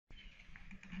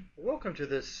Welcome to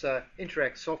this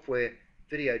Interact software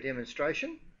video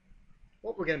demonstration.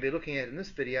 What we're going to be looking at in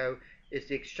this video is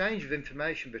the exchange of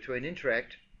information between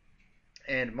Interact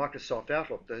and Microsoft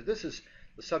Outlook. This is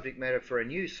the subject matter for a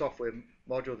new software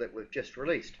module that we've just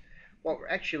released. What we're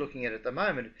actually looking at the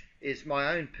moment is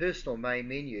my own personal main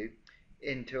menu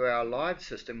into our live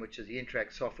system, which is the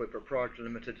Interact Software Proprietary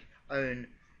Limited own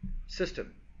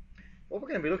system. What we're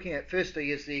going to be looking at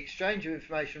firstly is the exchange of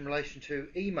information in relation to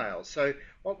emails. So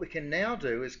what we can now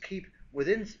do is keep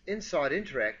inside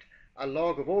Interact a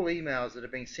log of all emails that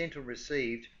have been sent or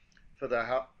received for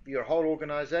your whole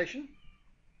organization,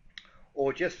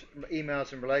 or just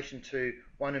emails in relation to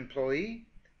one employee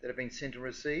that have been sent or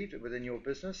received within your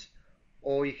business.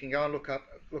 Or you can go and look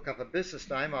up a business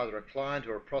name, either a client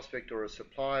or a prospect or a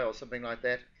supplier or something like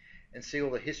that, and see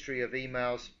all the history of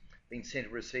emails being sent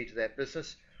or received to that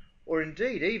business. Or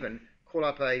indeed even call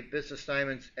up a business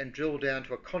name and drill down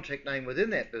to a contact name within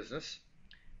that business,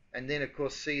 and then of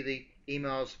course see the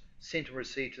emails sent and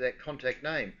received to that contact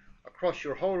name across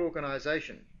your whole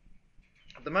organization.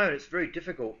 At the moment it's very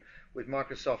difficult with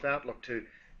Microsoft Outlook to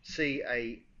see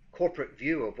a corporate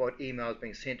view of what email is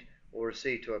being sent or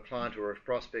received to a client or a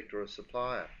prospect or a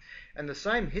supplier. And the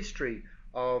same history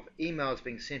of emails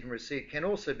being sent and received can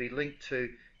also be linked to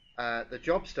the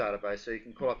jobs database, so you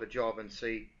can call up a job and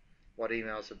see what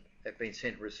emails have been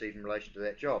sent and received in relation to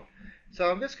that job. So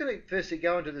I'm just going to firstly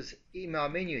go into this email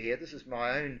menu here. This is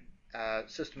my own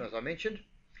system, as I mentioned,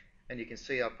 and you can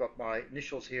see I've got my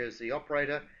initials here as the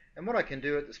operator. And what I can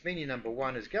do at this menu number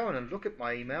 1 is go in and look at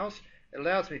my emails. It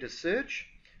allows me to search,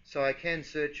 so I can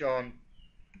search on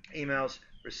emails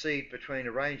received between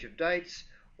a range of dates,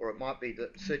 or it might be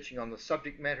searching on the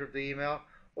subject matter of the email,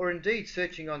 or indeed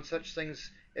searching on such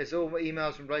things as all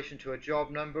emails in relation to a job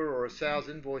number or a sales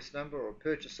invoice number or a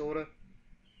purchase order,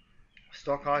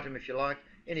 stock item if you like,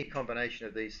 any combination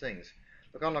of these things.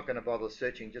 Look, I'm not going to bother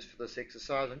searching just for this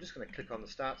exercise. I'm just going to click on the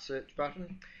Start Search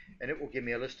button and it will give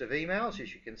me a list of emails,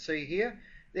 as you can see here.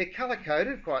 They're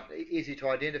color-coded, quite easy to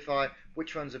identify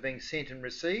which ones are being sent and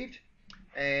received.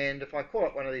 And if I call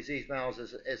up one of these emails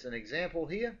as an example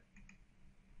here,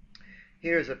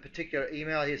 here is a particular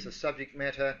email, here's the subject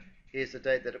matter, here's the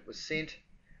date that it was sent,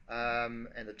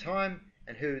 and the time,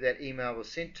 and who that email was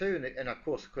sent to, and of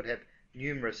course it could have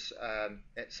numerous,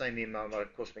 that same email might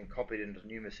of course have been copied into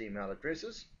numerous email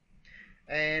addresses.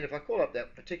 And if I call up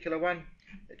that particular one,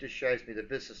 it just shows me the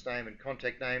business name and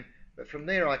contact name, but from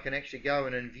there I can actually go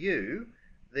in and view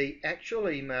the actual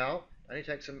email, only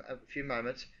takes a few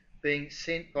moments, being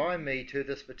sent by me to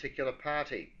this particular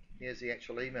party. Here's the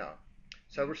actual email.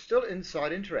 So we're still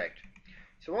inside Interact.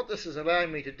 So what this is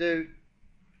allowing me to do,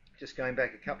 just going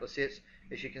back a couple of sets,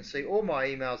 as you can see all my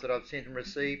emails that I've sent and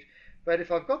received. But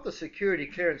if I've got the security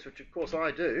clearance, which of course I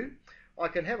do, I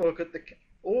can have a look at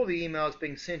all the emails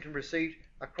being sent and received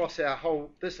across our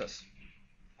whole business,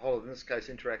 whole of, in this case,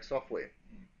 Interact software,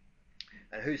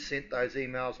 and who sent those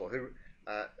emails, or who,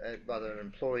 whether an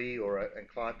employee or a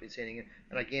client been sending it.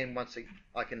 And again, once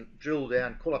I can drill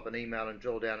down, call up an email and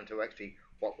drill down into actually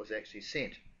what was actually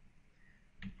sent.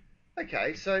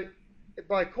 Okay, so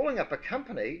by calling up a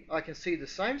company, I can see the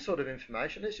same sort of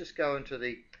information. Let's just go into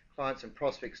the clients and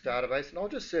prospects database, and I'll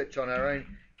just search on our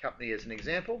own company as an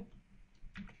example,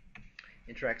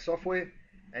 Interact Software,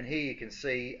 and here you can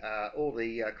see all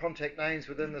the contact names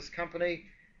within this company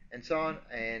and so on,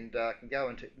 and I can go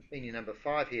into menu number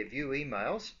 5 here, view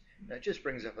emails, and it just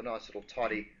brings up a nice little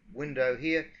tidy window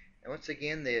here. And once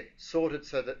again, they're sorted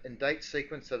so that in date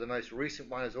sequence, so the most recent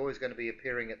one is always going to be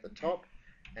appearing at the top.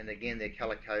 And again, they're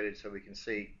color-coded so we can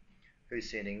see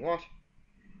who's sending what.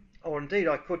 Or indeed,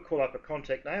 I could call up a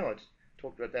contact name. I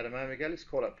talked about that a moment ago. Let's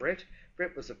call up Brett.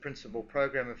 Brett was the principal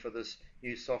programmer for this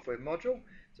new software module.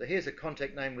 So here's a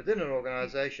contact name within an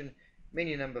organization.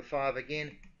 Menu number 5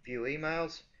 again, view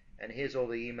emails. And here's all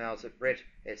the emails that Brett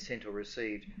has sent or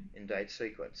received in date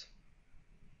sequence.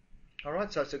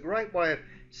 Alright, so it's a great way of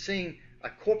seeing a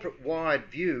corporate-wide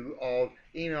view of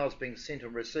emails being sent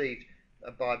and received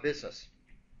by business.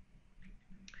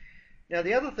 Now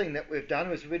the other thing that we've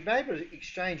done is we've been able to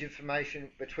exchange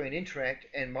information between Interact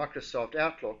and Microsoft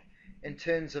Outlook in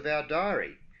terms of our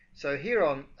diary. So here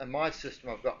on my system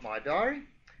I've got my diary,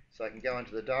 so I can go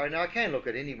into the diary. Now I can look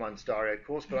at anyone's diary of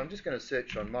course, but I'm just going to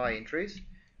search on my entries.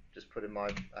 Just put in my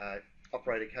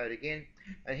operator code again,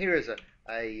 and here is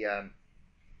a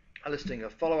listing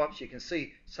of follow-ups. You can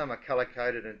see some are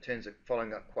color-coded in terms of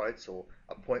following up quotes or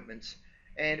appointments.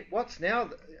 And what's now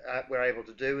we're able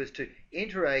to do is to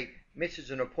enter a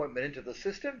message and appointment into the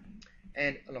system.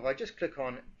 And if I just click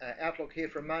on Outlook here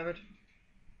for a moment,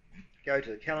 go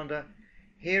to the calendar,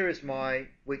 here is my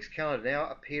week's calendar now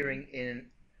appearing in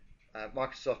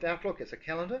Microsoft Outlook as a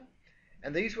calendar,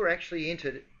 and these were actually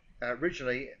entered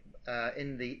originally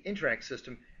in the Interact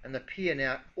system and appear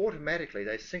now automatically.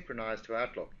 They synchronize to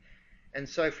Outlook. And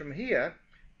so from here,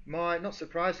 not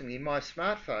surprisingly, my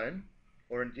smartphone,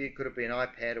 or indeed it could have been an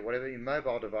iPad or whatever, your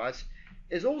mobile device,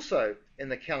 is also in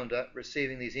the calendar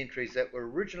receiving these entries that were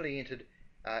originally entered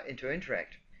into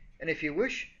Interact. And if you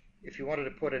wish, if you wanted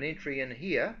to put an entry in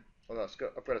here, well,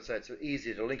 I've got to say it's so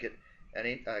easier to link it,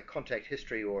 a contact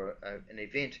history or an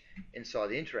event inside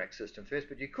the Interact system first,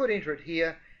 but you could enter it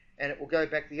here and it will go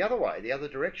back the other way, the other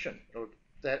direction.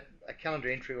 That a calendar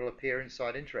entry will appear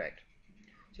inside Interact.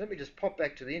 So let me just pop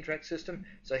back to the Interact system.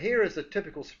 So here is the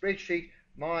typical spreadsheet,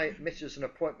 my messages and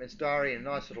appointments diary in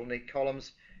nice little neat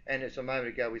columns, and it's a moment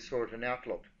ago we saw it in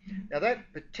Outlook. Now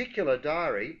that particular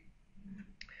diary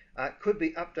could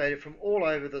be updated from all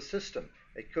over the system.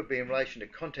 It could be in relation to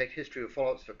contact history or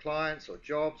follow-ups for clients or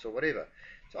jobs or whatever.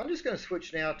 So I'm just going to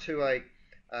switch now to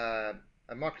a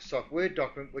Microsoft Word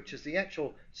document, which is the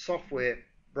actual software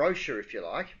brochure, if you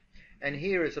like. And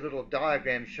here is a little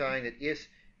diagram showing that, yes,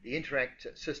 the Interact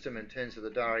system in terms of the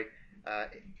diary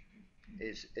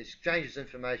exchanges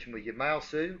information with your mail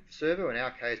server. In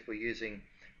our case, we're using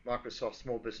Microsoft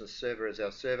Small Business Server as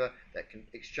our server that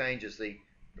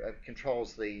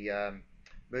controls the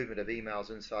movement of emails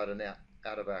inside and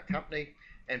out of our company.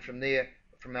 And from there,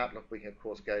 from Outlook, we can of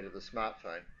course go to the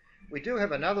smartphone. We do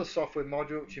have another software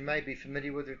module which you may be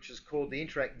familiar with, which is called the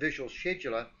Interact Visual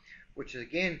Scheduler, which is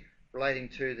again relating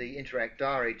to the Interact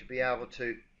Diary, to be able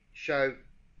to show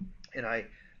in a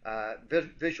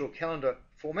visual calendar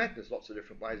format. There's lots of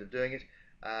different ways of doing it.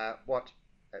 What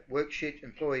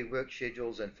employee work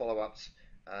schedules and follow-ups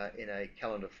in a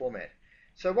calendar format.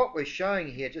 So what we're showing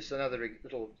here, just another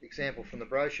little example from the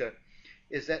brochure,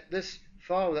 is that this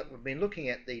file that we've been looking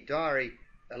at, the diary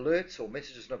alerts or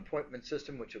messages and appointment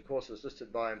system, which of course is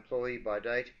listed by employee by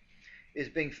date, is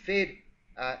being fed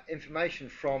information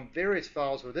from various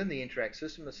files within the Interact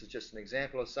system. This is just an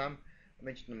example of some. I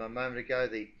mentioned them a moment ago.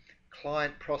 The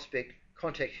client prospect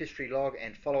contact history log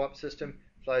and follow-up system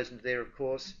flows into there, of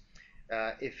course.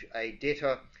 If a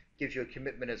debtor gives you a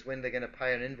commitment as when they're going to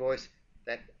pay an invoice,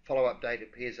 that follow-up date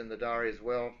appears in the diary as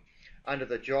well. Under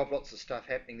the job, lots of stuff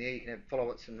happening there. You can have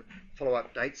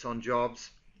follow-up dates on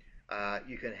jobs.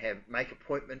 You can make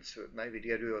appointments, maybe to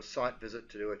go do a site visit,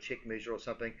 to do a check measure or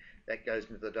something. That goes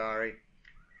into the diary.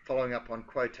 Following up on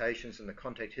quotations and the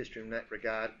contact history in that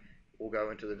regard will go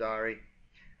into the diary.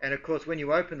 And of course, when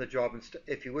you open the job, and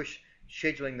if you wish,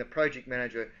 scheduling the project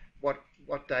manager,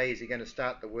 what day is he going to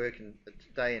start the work, and the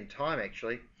day and time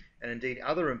actually, and indeed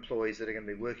other employees that are going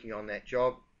to be working on that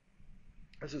job.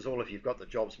 This is all if you've got the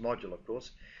jobs module, of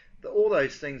course. All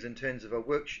those things in terms of an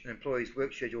employee's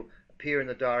work schedule appear in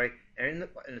the diary, and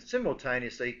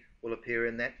simultaneously will appear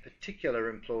in that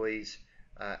particular employee's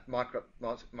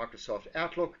Microsoft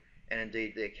Outlook and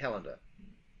indeed their calendar.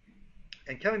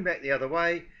 And coming back the other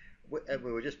way,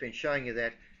 we were just been showing you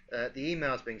that the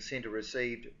emails being sent or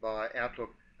received by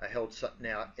Outlook are held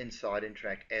now inside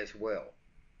Interact as well.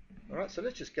 Alright, so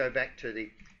let's just go back to the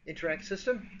Interact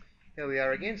system. Here we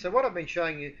are again. So what I've been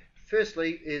showing you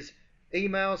firstly is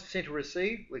emails sent or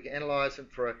received. We can analyze them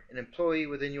for an employee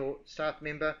within your staff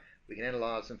member. We can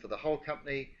analyze them for the whole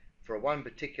company, for one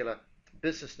particular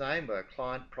business name, a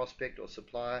client, prospect or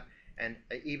supplier, and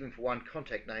even for one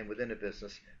contact name within a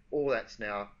business. All that's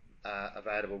now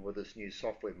available with this new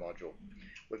software module.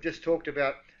 We've just talked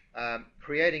about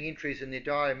creating entries in the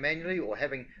diary manually, or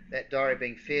having that diary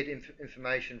being fed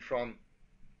information from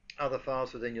other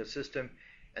files within your system,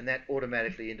 and that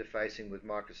automatically interfacing with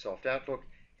Microsoft Outlook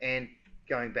and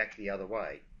going back the other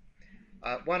way.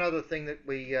 One other thing that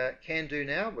we can do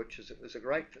now, which is a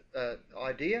great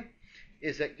idea,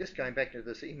 is that just going back to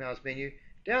this emails menu,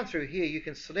 down through here you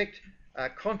can select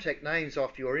contact names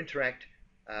off your Interact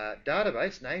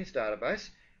names database,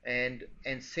 and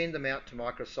send them out to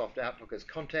Microsoft Outlook as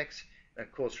contacts. And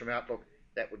of course from Outlook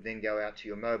that would then go out to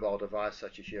your mobile device,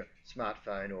 such as your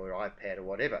smartphone or your iPad or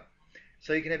whatever.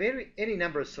 So you can have any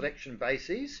number of selection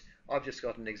bases. I've just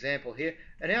got an example here.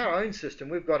 In our own system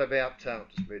we've got about, I'll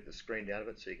just move the screen down a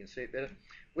bit so you can see it better.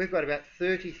 We've got about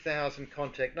 30,000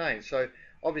 contact names. So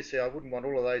obviously I wouldn't want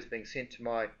all of those being sent to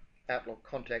my Outlook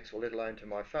contacts, or let alone to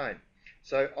my phone.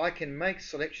 So I can make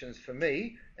selections for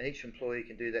me, and each employee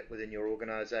can do that within your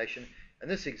organization. In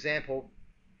this example,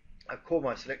 I've called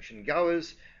my selection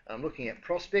goers. I'm looking at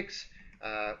prospects,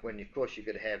 when of course you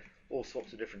could have all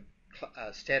sorts of different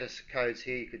status codes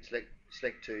here. You could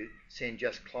select to send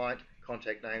just client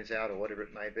contact names out or whatever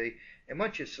it may be. And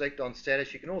once you select on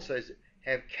status, you can also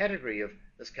have category of, in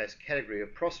this case, category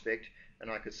of prospect,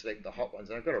 and I could select the hot ones.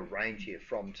 And I've got a range here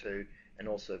from to, and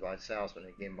also by salesman,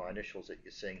 again my initials that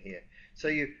you're seeing here. So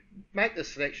you make the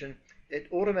selection, it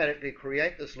automatically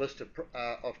creates this list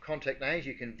of contact names.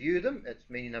 You can view them. It's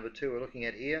menu number 2 we're looking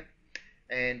at here,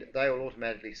 and they will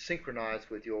automatically synchronize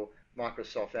with your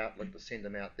Microsoft Outlook to send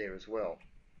them out there as well.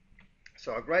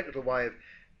 So a great little way of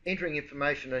entering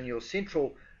information in your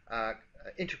central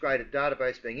integrated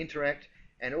database being Interact,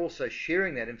 and also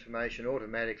sharing that information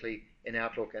automatically in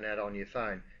Outlook and out on your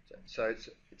phone. So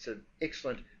it's an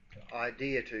excellent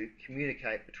idea to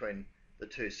communicate between the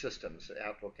two systems,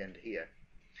 Outlook and here.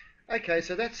 Okay,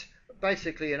 so that's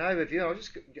basically an overview. I'll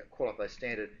just call up a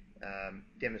standard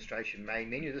demonstration main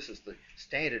menu. This is the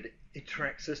standard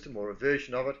Interact system, or a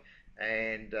version of it,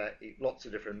 and lots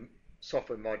of different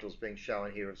software modules being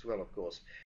shown here as well, of course.